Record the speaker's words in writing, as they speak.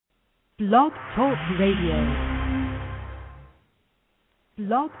Blog Talk Radio.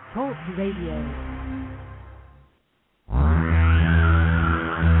 Blog Talk Radio.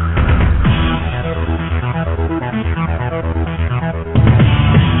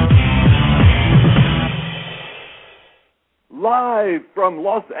 Live from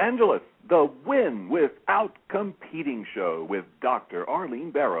Los Angeles, the Win Without Competing show with Dr. Arlene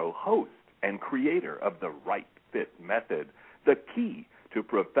Barrow, host and creator of the Right Fit Method, the key to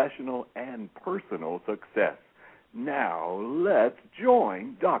professional and personal success. Now, let's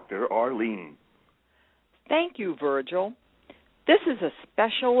join Dr. Arlene. Thank you, Virgil. This is a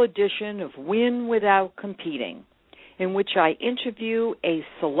special edition of Win Without Competing, in which I interview a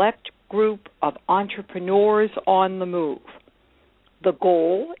select group of entrepreneurs on the move. The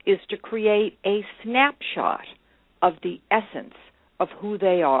goal is to create a snapshot of the essence of who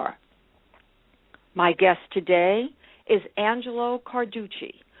they are. My guest today is Angelo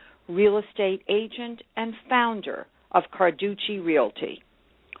Carducci, real estate agent and founder of Carducci Realty.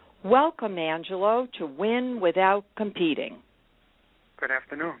 Welcome, Angelo, to Win Without Competing. Good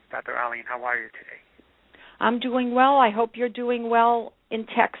afternoon, Dr. Arlene. How are you today? I'm doing well. I hope you're doing well in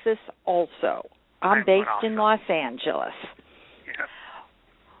Texas also. I'm based in Los Angeles. Yeah.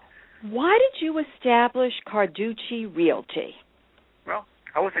 Why did you establish Carducci Realty? Well,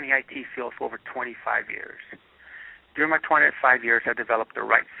 I was in the IT field for over 25 years. During my 25 years, I developed the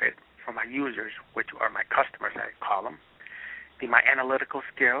right fit for my users, which are my customers, I call them. My analytical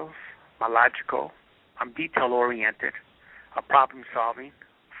skills, my logical, I'm detail-oriented, problem-solving,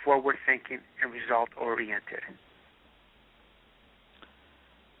 forward-thinking, and result-oriented.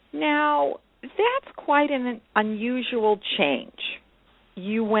 Now, that's quite an unusual change.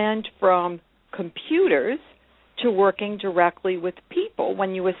 You went from computers to working directly with people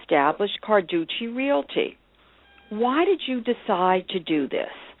when you established Carducci Realty. Why did you decide to do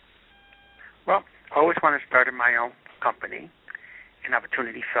this? Well, I always wanted to start my own company. An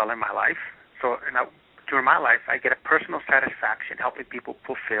opportunity fell in my life. So during my life, I get a personal satisfaction helping people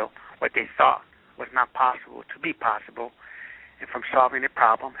fulfill what they thought was not possible to be possible, and from solving a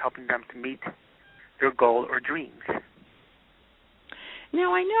problem, helping them to meet their goal or dreams.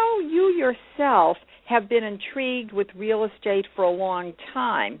 Now, I know you yourself have been intrigued with real estate for a long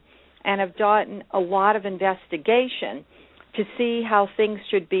time and have done a lot of investigation to see how things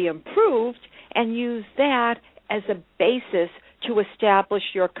should be improved and use that as a basis to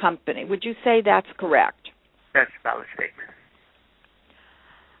establish your company. Would you say that's correct? That's a valid statement.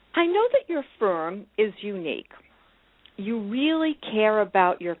 I know that your firm is unique. You really care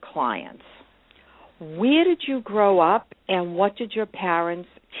about your clients. Where did you grow up, and what did your parents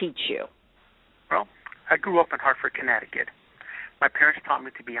teach you? Well, I grew up in Hartford, Connecticut. My parents taught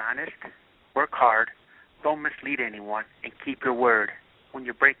me to be honest, work hard, don't mislead anyone, and keep your word. When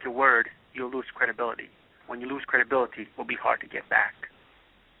you break your word, you'll lose credibility. When you lose credibility, it will be hard to get back.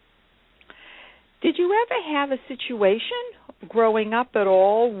 Did you ever have a situation growing up at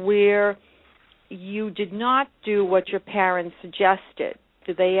all where you did not do what your parents suggested?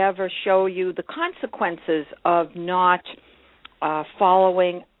 Did they ever show you the consequences of not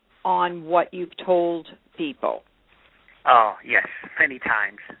following on what you've told people? Oh, yes, many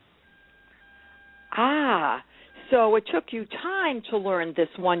times. Ah, so it took you time to learn this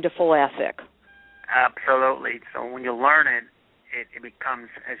wonderful ethic. Absolutely. So when you learn it, it becomes,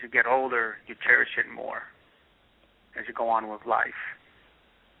 as you get older, you cherish it more as you go on with life.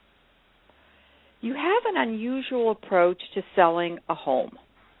 You have an unusual approach to selling a home.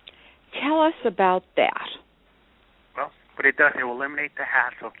 Tell us about that. Well, what it does, it will eliminate the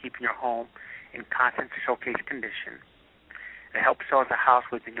hassle of keeping your home in constant showcase condition. It helps sell the house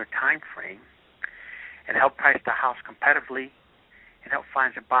within your time frame. It helps price the house competitively. It helps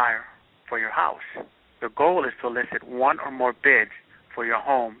find a buyer for your house. The goal is to elicit one or more bids for your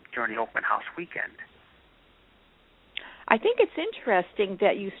home during the open house weekend. I think it's interesting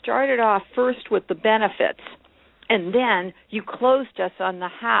that you started off first with the benefits, and then you closed us on the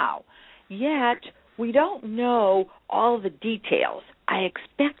how. Yet, we don't know all the details. I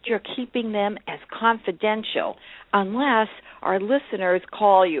expect you're keeping them as confidential unless our listeners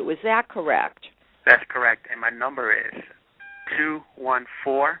call you. Is that correct? That's correct, and my number is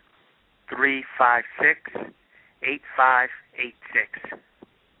 214-356-8586.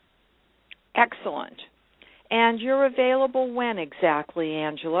 Excellent. And you're available when exactly,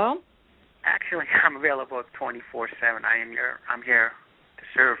 Angelo? Actually, I'm available 24/7. I'm here to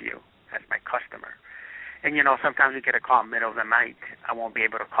serve you as my customer. And, sometimes you get a call middle of the night. I won't be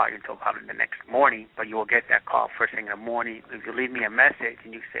able to call you until probably the next morning, but you will get that call first thing in the morning. If you leave me a message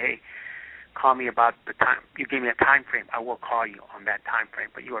and you say, hey, call me about the time. You gave me a time frame. I will call you on that time frame,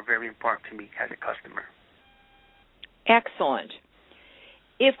 but you are very important to me as a customer. Excellent.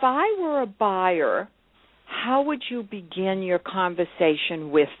 If I were a buyer, how would you begin your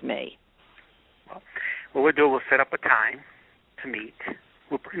conversation with me? Well, what we'll do, we'll set up a time to meet.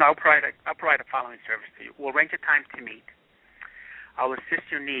 I'll provide a following service to you. We'll arrange a time to meet. I'll assist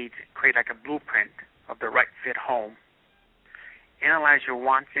your needs, create like a blueprint of the right fit home, analyze your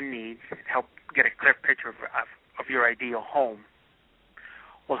wants and needs, and help get a clear picture of your ideal home.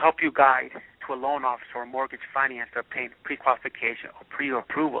 We'll help you guide to a loan officer or mortgage finance to obtain pre-qualification or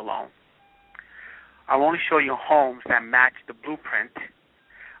pre-approval loan. I'll only show you homes that match the blueprint.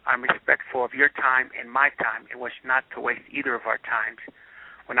 I'm respectful of your time and my time and wish not to waste either of our times.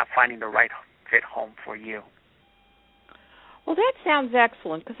 We're not finding the right fit home for you. Well, that sounds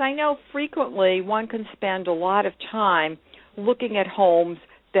excellent, because I know frequently one can spend a lot of time looking at homes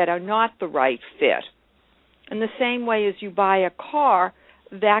that are not the right fit. In the same way as you buy a car,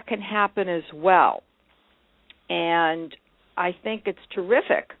 that can happen as well. And I think it's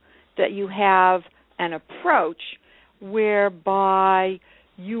terrific that you have an approach whereby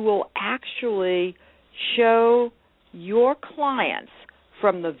you will actually show your clients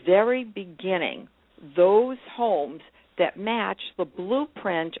from the very beginning those homes that match the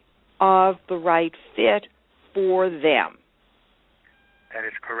blueprint of the right fit for them. That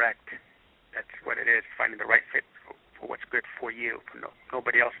is correct. That's what it is, finding the right fit for what's good for you, for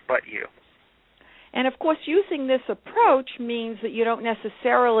nobody else but you. And, of course, using this approach means that you don't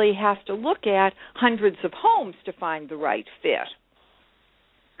necessarily have to look at hundreds of homes to find the right fit.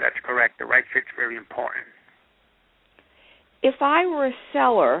 That's correct. The right fit's very important. If I were a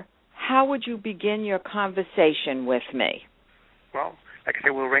seller, how would you begin your conversation with me? Well, like I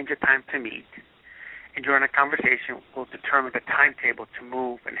said, we'll arrange a time to meet. And during the conversation, we'll determine the timetable to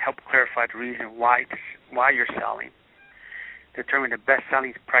move and help clarify the reason why you're selling, determine the best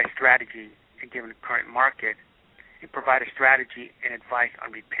selling price strategy given the current market, and provide a strategy and advice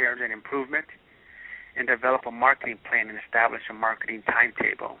on repairs and improvement, and develop a marketing plan and establish a marketing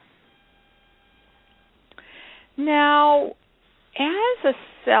timetable. Now, as a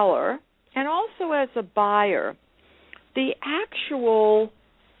seller and also as a buyer, the actual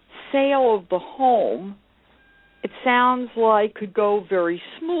sale of the home, it sounds like, could go very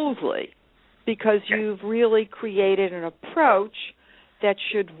smoothly because you've really created an approach that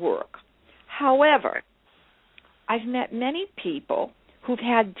should work. However, I've met many people who've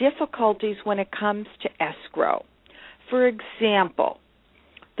had difficulties when it comes to escrow. For example,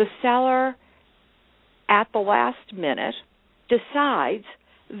 the seller at the last minute decides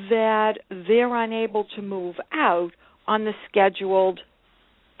that they're unable to move out on the scheduled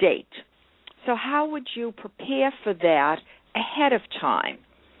date. So how would you prepare for that ahead of time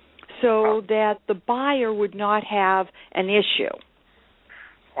so that the buyer would not have an issue?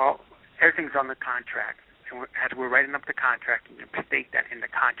 Well, everything's on the contract. And as we're writing up the contract, you can state that in the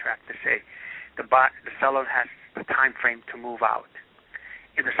contract to say the seller has the time frame to move out.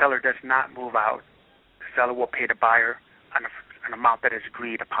 If the seller does not move out, the seller will pay the buyer an amount that is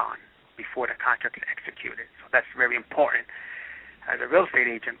agreed upon before the contract is executed. So that's very important. As a real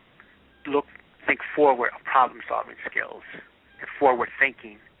estate agent, think forward of problem-solving skills and forward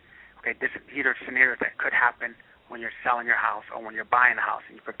thinking. Okay, these are scenarios that could happen when you're selling your house or when you're buying a house,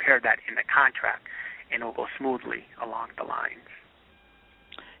 and you prepare that in the contract, and it will go smoothly along the lines.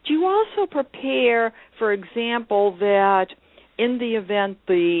 Do you also prepare, for example, that in the event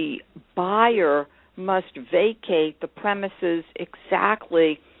the buyer must vacate the premises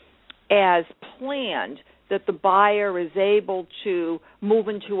exactly as planned, that the buyer is able to move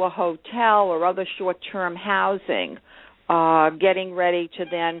into a hotel or other short-term housing, getting ready to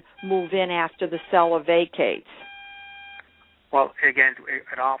then move in after the seller vacates? Well, again,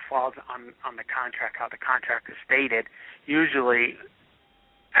 it all falls on the contract, how the contract is stated. Usually,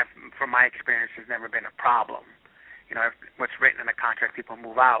 from my experience, there's never been a problem. If what's written in the contract, people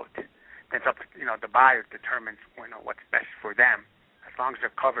move out, then it's up to, the buyer determines what's best for them, as long as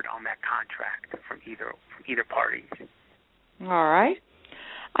they're covered on that contract from either party. All right.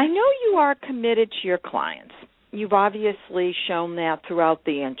 I know you are committed to your clients. You've obviously shown that throughout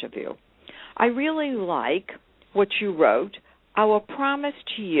the interview. I really like what you wrote, our promise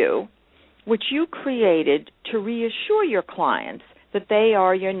to you, which you created to reassure your clients that they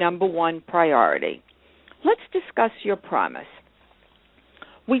are your number one priority. Let's discuss your promise.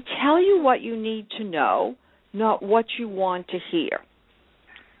 We tell you what you need to know, not what you want to hear.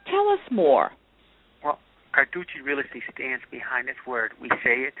 Tell us more. Well, Carducci Real Estate stands behind its word. We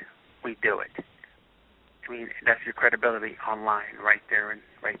say it, we do it. I mean, that's your credibility online right there and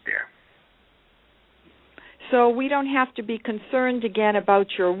right there. So we don't have to be concerned again about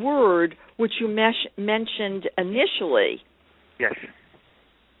your word, which you mentioned initially. Yes.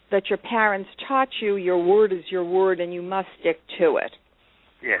 That your parents taught you your word is your word and you must stick to it.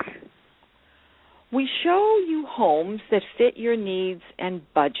 Yes. We show you homes that fit your needs and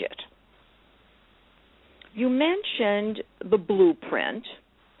budget. You mentioned the blueprint.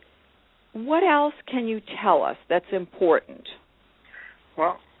 What else can you tell us that's important?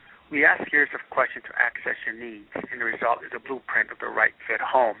 Well, we ask a series of questions to access your needs, and the result is a blueprint of the right fit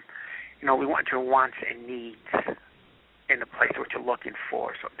home. We want your wants and needs in the place what you're looking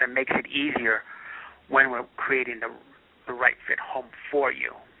for, so that makes it easier when we're creating the right fit home for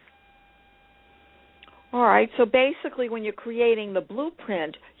you. All right, so basically when you're creating the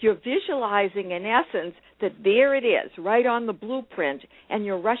blueprint, you're visualizing in essence that there it is, right on the blueprint, and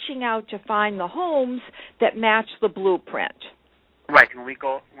you're rushing out to find the homes that match the blueprint. Right, when we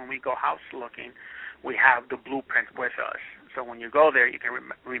go house looking, we have the blueprint with us. So when you go there, you can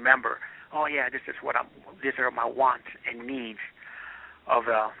remember, oh yeah, these are my wants and needs of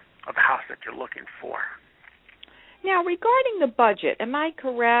the house that you're looking for. Now, regarding the budget, am I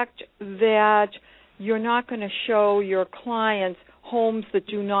correct that you're not going to show your clients homes that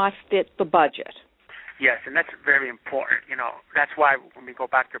do not fit the budget? Yes, and that's very important. That's why when we go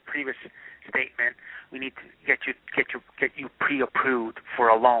back to the previous statement, we need to get you pre-approved for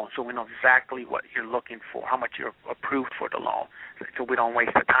a loan, so we know exactly what you're looking for, how much you're approved for the loan, so we don't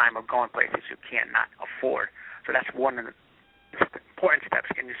waste the time of going places you cannot afford. So that's one of the important steps: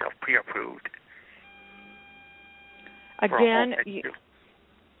 getting yourself pre-approved. Again,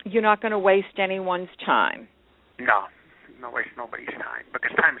 you're not going to waste anyone's time. No waste nobody's time, because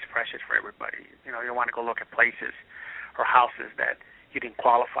time is precious for everybody. You don't want to go look at places or houses that you didn't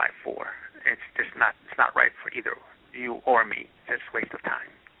qualify for. It's just not right for either you or me. It's just a waste of time.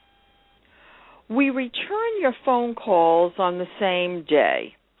 We return your phone calls on the same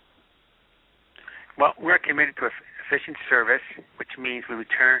day. Well, we're committed to efficient service, which means we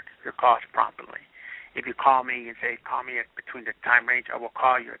return your calls promptly. If you call me and say, call me between the time range, I will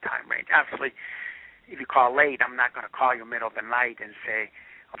call you a time range. Obviously, if you call late, I'm not going to call you middle of the night and say,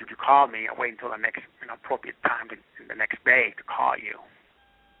 oh, did you call me? I'll wait until the next appropriate time the next day to call you,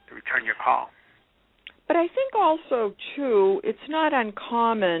 to return your call. But I think also, too, it's not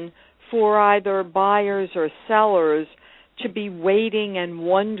uncommon for either buyers or sellers to be waiting and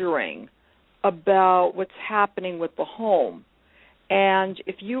wondering about what's happening with the home. And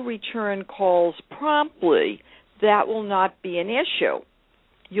if you return calls promptly, that will not be an issue.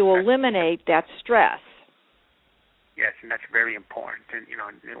 You'll eliminate that stress. Yes, and that's very important. And,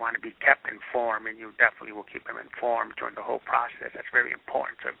 they want to be kept informed, and you definitely will keep them informed during the whole process. That's very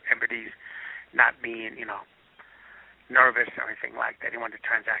important. So everybody's not being, nervous or anything like that. They want the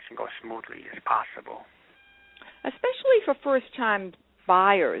transaction go smoothly as possible. Especially for first-time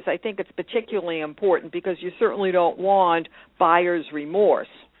buyers, I think it's particularly important because you certainly don't want buyer's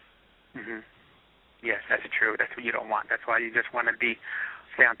remorse. Mm-hmm. Yes, that's true. That's what you don't want. That's why you just want to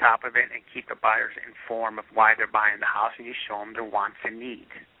stay on top of it and keep the buyers informed of why they're buying the house, and you show them their wants and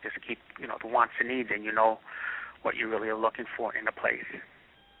needs. Just keep, the wants and needs, and you know what you really are looking for in a place.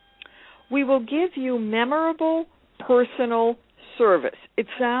 We will give you memorable, personal service. It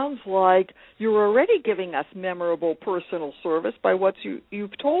sounds like you're already giving us memorable personal service by what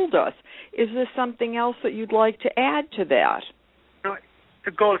you've told us. Is there something else that you'd like to add to that?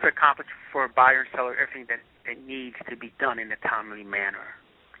 The goal is to accomplish for a buyer and seller everything that needs to be done in a timely manner.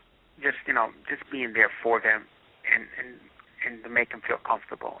 Just being there for them and to make them feel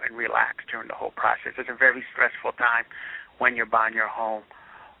comfortable and relaxed during the whole process. It's a very stressful time when you're buying your home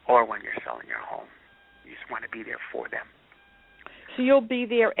or when you're selling your home. You just want to be there for them. So you'll be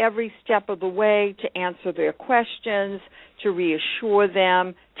there every step of the way to answer their questions, to reassure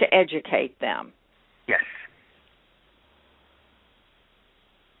them, to educate them. Yes.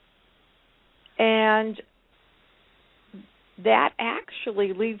 And that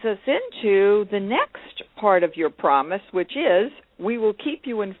actually leads us into the next part of your promise, which is we will keep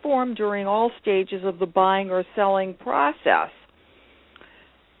you informed during all stages of the buying or selling process.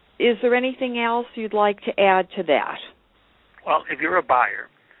 Is there anything else you'd like to add to that? Well, if you're a buyer,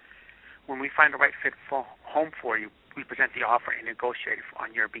 when we find the right fit home for you, we present the offer and negotiate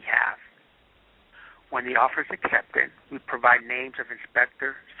on your behalf. When the offer is accepted, we provide names of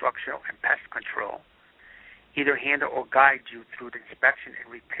inspector, structural, and pest control. Either handle or guide you through the inspection and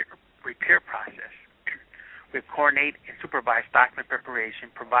repair process. We coordinate and supervise document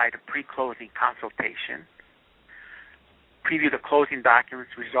preparation, provide a pre-closing consultation, preview the closing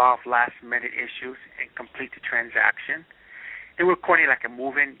documents, resolve last-minute issues, and complete the transaction. They will coordinate like a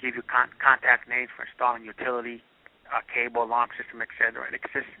move-in, give you contact names for installing utility, cable, alarm system, etc., and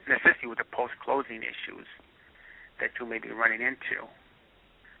assist you with the post-closing issues that you may be running into.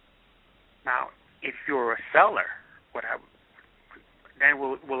 Now, if you're a seller, then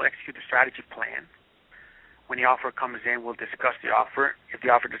we'll execute the strategy plan. When the offer comes in, we'll discuss the offer. If the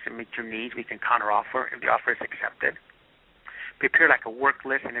offer doesn't meet your needs, we can counteroffer if the offer is accepted. Prepare like a work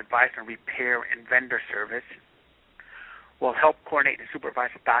list and advice on repair and vendor service. We'll help coordinate and supervise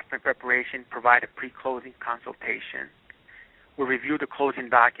the document preparation, provide a pre-closing consultation. We'll review the closing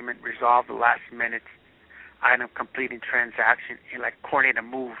document, resolve the last-minute item completing transaction, and like coordinate a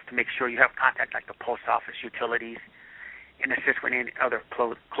move to make sure you have contact like the post office, utilities, and assist with any other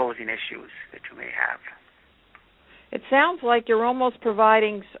closing issues that you may have. It sounds like you're almost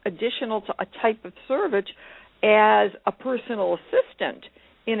providing additional to a type of service as a personal assistant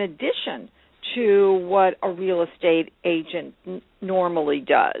in addition to what a real estate agent normally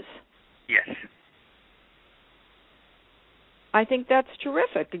does. Yes. I think that's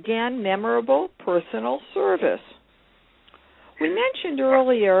terrific. Again, memorable personal service. We mentioned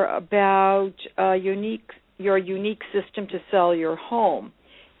earlier about your unique system to sell your home,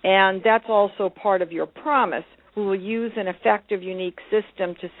 and that's also part of your promise. We will use an effective, unique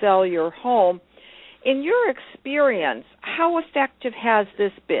system to sell your home. In your experience, how effective has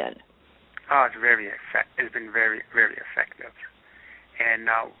this been? Oh, it's been very, very effective. And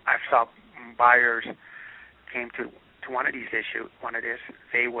I saw buyers came to one of these issues,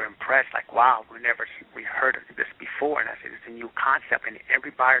 they were impressed, like, wow, we heard of this before. And I said, it's a new concept. And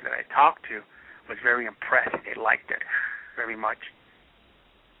every buyer that I talked to was very impressed. They liked it very much.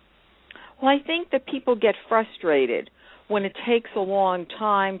 Well, I think that people get frustrated when it takes a long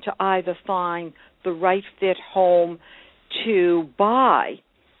time to either find the right fit home to buy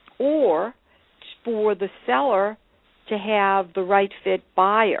or for the seller to have the right fit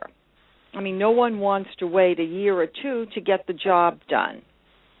buyer. I mean, no one wants to wait a year or two to get the job done.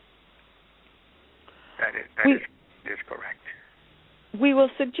 That is correct. We will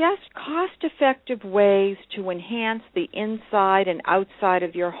suggest cost-effective ways to enhance the inside and outside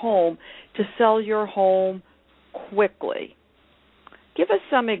of your home to sell your home quickly. Give us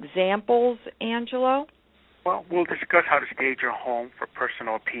some examples, Angelo. Well, we'll discuss how to stage your home for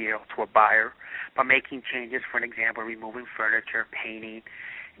personal appeal to a buyer by making changes, for an example, removing furniture, painting,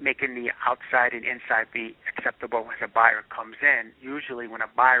 making the outside and inside be acceptable as a buyer comes in. Usually when a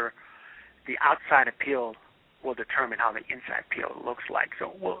buyer, the outside appeal will determine how the inside appeal looks like.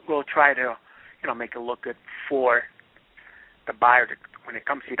 So we'll try to, make it look good for the buyer when it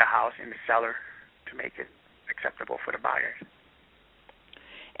comes to the house, and the seller to make it acceptable for the buyers.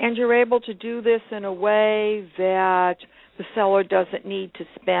 And you're able to do this in a way that the seller doesn't need to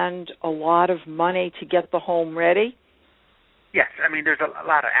spend a lot of money to get the home ready? Yes, I mean, there's a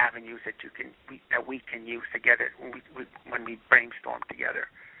lot of avenues that we can use to get it when we brainstorm together,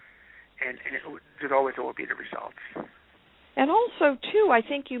 and it always will be the results. And also, too, I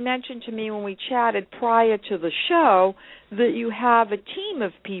think you mentioned to me when we chatted prior to the show that you have a team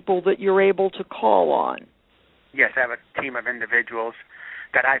of people that you're able to call on. Yes, I have a team of individuals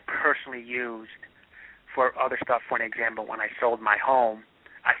that I personally used for other stuff. For an example, when I sold my home,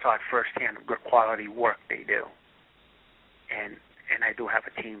 I saw it firsthand the good quality work they do. And I do have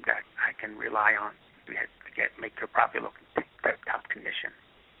a team that I can rely on to make your property look in top condition.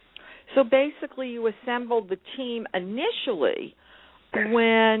 So basically you assembled the team initially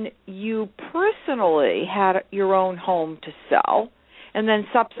when you personally had your own home to sell, and then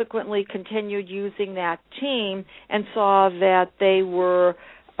subsequently continued using that team and saw that they were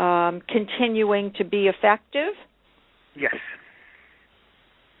continuing to be effective? Yes,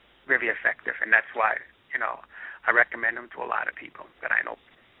 very effective, and that's why, I recommend them to a lot of people that I know,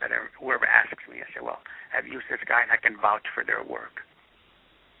 whoever asks me, I say, well, I've used this guy and I can vouch for their work.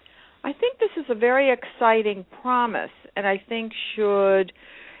 I think this is a very exciting promise, and I think should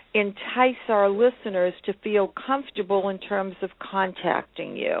entice our listeners to feel comfortable in terms of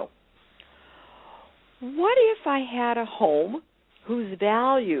contacting you. What if I had a home whose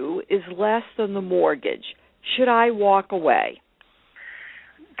value is less than the mortgage? Should I walk away?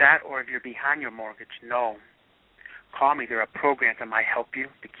 That, or if you're behind your mortgage, no. Call me. There are programs that might help you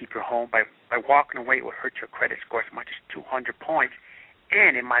to keep your home. By walking away, it will hurt your credit score as much as 200 points,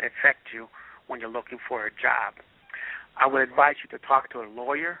 and it might affect you when you're looking for a job. I would advise you to talk to a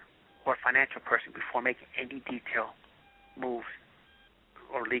lawyer or a financial person before making any detailed moves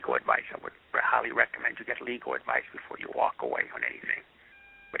or legal advice. I would highly recommend you get legal advice before you walk away on anything,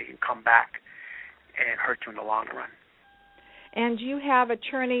 but it can come back and hurt you in the long run. And do you have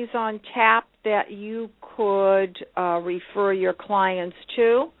attorneys on tap that you could refer your clients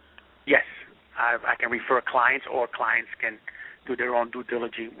to? Yes, I can refer clients, or clients can do their own due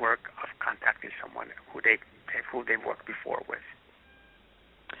diligence work of contacting someone who they've worked before with.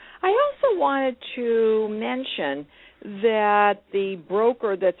 I also wanted to mention that the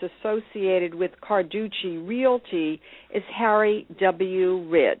broker that's associated with Carducci Realty is Harry W.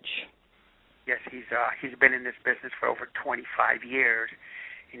 Ridge. Yes, he's been in this business for over 25 years,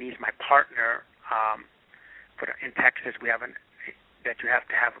 and he's my partner. In Texas, we have that you have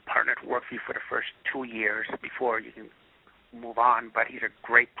to have a partner to work for you for the first 2 years before you can move on. But he's a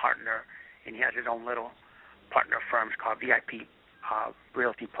great partner, and he has his own little partner firms called VIP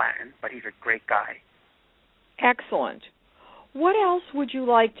Realty Platinum. But he's a great guy. Excellent. What else would you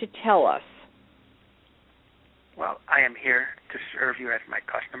like to tell us? Well, I am here to serve you as my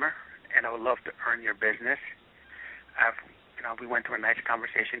customer, and I would love to earn your business. We went through a nice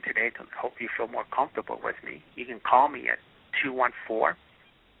conversation today to hope you feel more comfortable with me. You can call me at 214-356-8586.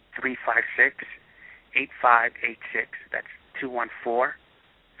 That's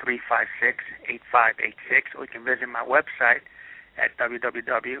 214-356-8586. Or you can visit my website at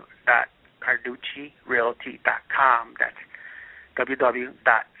www.carduccirealty.com. That's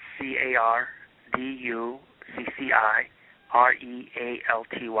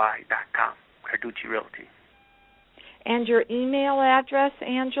www.carduccirealty.com. Carducci Realty. And your email address,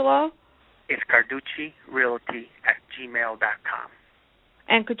 Angelo? It's carduccirealty@gmail.com.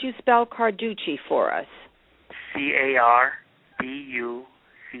 And could you spell Carducci for us?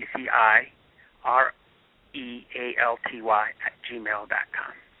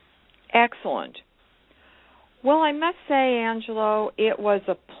 CARDUCCIREALTY@gmail.com. Excellent. Well, I must say, Angelo, it was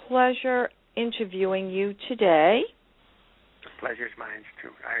a pleasure interviewing you today. The pleasure is mine,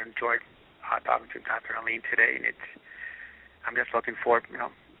 too. I enjoyed talking to Dr. Arlene today, and I'm just looking forward,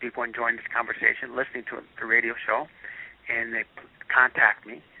 people enjoying this conversation, listening to the radio show, and they contact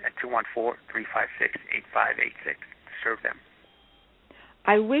me at 214-356-8586 to serve them.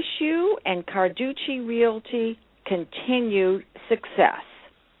 I wish you and Carducci Realty continued success.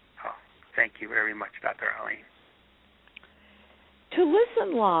 Oh, thank you very much, Dr. Arlene. To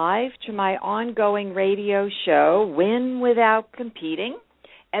listen live to my ongoing radio show, Win Without Competing,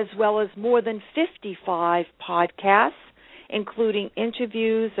 as well as more than 55 podcasts, including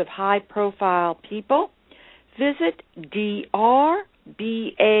interviews of high-profile people, visit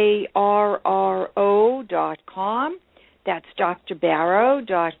drbarro.com. That's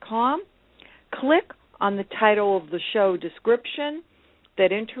drbarro.com. Click on the title of the show description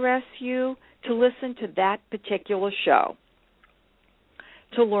that interests you to listen to that particular show.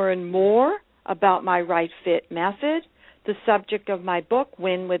 To learn more about my Right Fit method, the subject of my book,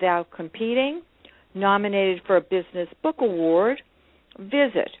 Win Without Competing, nominated for a Business Book Award,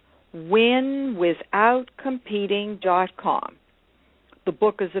 visit winwithoutcompeting.com. The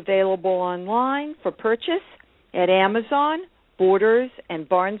book is available online for purchase at Amazon, Borders, and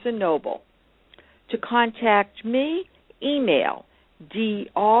Barnes & Noble. To contact me, email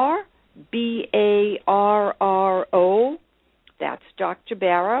drbarro, that's Dr.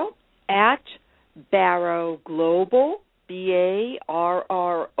 Barrow, at Barrow Global,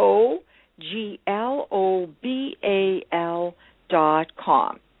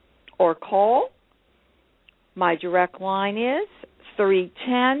 BarroGlobal.com, or call. My direct line is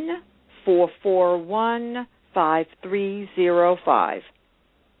 310-441-5305.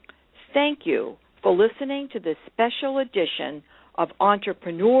 Thank you for listening to this special edition of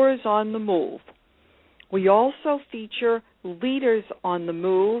Entrepreneurs on the Move. We also feature leaders on the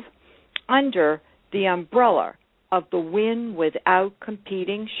move under the umbrella of the Win Without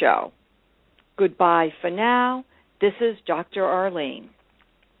Competing show. Goodbye for now. This is Dr. Arlene.